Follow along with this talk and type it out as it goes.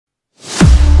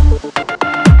Hey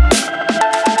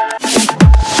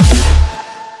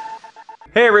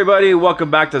everybody,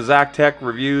 welcome back to Zach Tech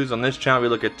Reviews. On this channel we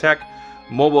look at tech,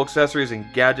 mobile accessories, and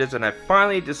gadgets, and I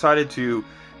finally decided to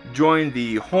join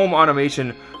the home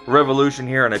automation revolution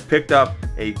here, and I picked up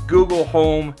a Google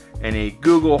Home and a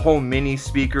Google Home Mini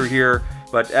speaker here.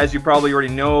 But as you probably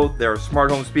already know, they're a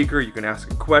smart home speaker. You can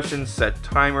ask questions, set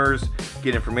timers,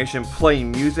 get information, play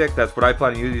music. That's what I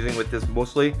plan on using with this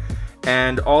mostly.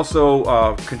 And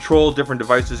also control different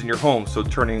devices in your home, so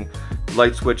turning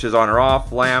light switches on or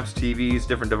off, lamps, TVs,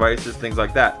 different devices, things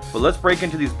like that. But let's break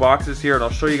into these boxes here and I'll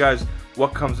show you guys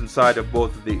what comes inside of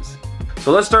both of these.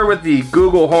 So let's start with the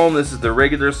Google Home. This is the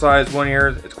regular size one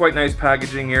here. It's quite nice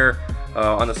packaging here.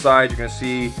 On the side you're going to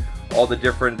see all the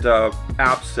different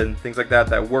apps and things like that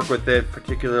that work with it.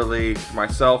 Particularly for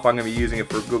myself, I'm going to be using it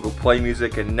for Google Play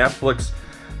Music and Netflix.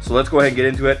 So let's go ahead and get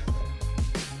into it.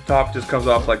 Top just comes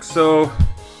off like so,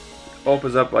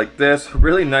 opens up like this.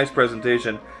 Really nice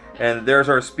presentation. And there's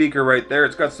our speaker right there.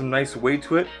 It's got some nice weight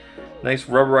to it. Nice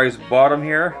rubberized bottom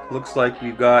here. Looks like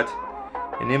we've got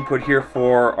an input here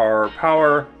for our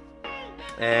power.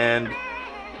 And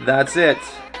that's it.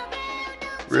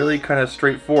 Really kind of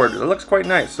straightforward. It looks quite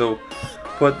nice. So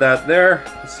put that there.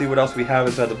 Let's see what else we have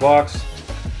inside the box.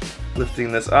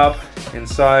 Lifting this up.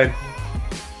 Inside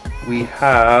we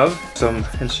have some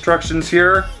instructions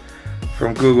here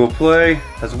from Google Play,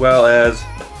 as well as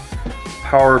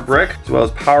Power Brick, as well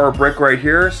as Power Brick right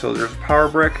here. So there's Power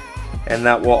Brick, and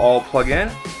that will all plug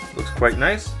in. Looks quite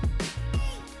nice.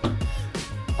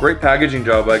 Great packaging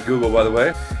job by Google, by the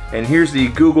way. And here's the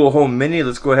Google Home Mini.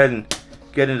 Let's go ahead and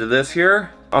get into this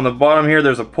here. On the bottom here,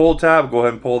 there's a pull tab. Go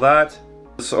ahead and pull that.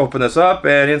 Let's open this up,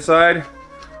 and inside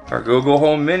our Google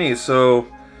Home Mini. So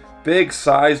big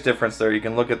size difference there. You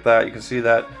can look at that. You can see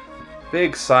that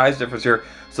big size difference here.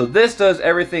 So this does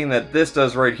everything that this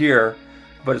does right here,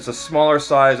 but it's a smaller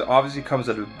size. Obviously comes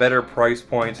at a better price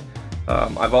point.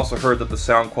 I've also heard that the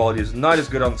sound quality is not as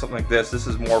good on something like this. This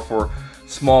is more for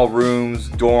small rooms,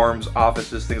 dorms,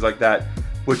 offices, things like that,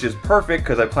 which is perfect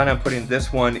because I plan on putting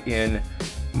this one in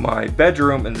my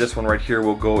bedroom, and this one right here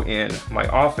will go in my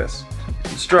office.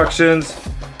 Instructions,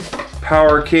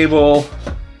 power cable,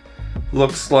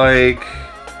 looks like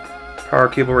power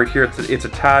cable right here. It's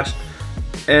attached,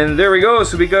 and there we go.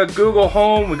 So we got Google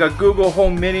Home, we got Google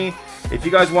Home Mini. If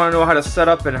you guys want to know how to set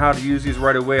up and how to use these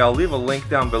right away, I'll leave a link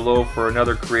down below for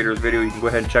another creator's video. You can go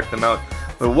ahead and check them out.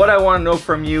 But what I want to know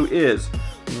from you is,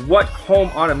 what home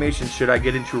automation should I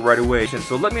get into right away?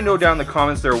 So let me know down in the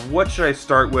comments there, what should I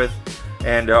start with?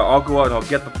 And I'll go out and I'll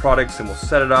get the products and we'll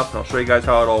set it up and I'll show you guys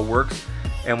how it all works.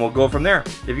 And we'll go from there.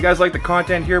 If you guys like the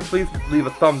content here, please leave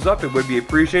a thumbs up. It would be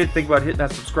appreciated. Think about hitting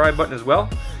that subscribe button as well.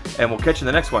 And we'll catch you in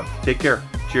the next one. Take care.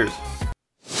 Cheers.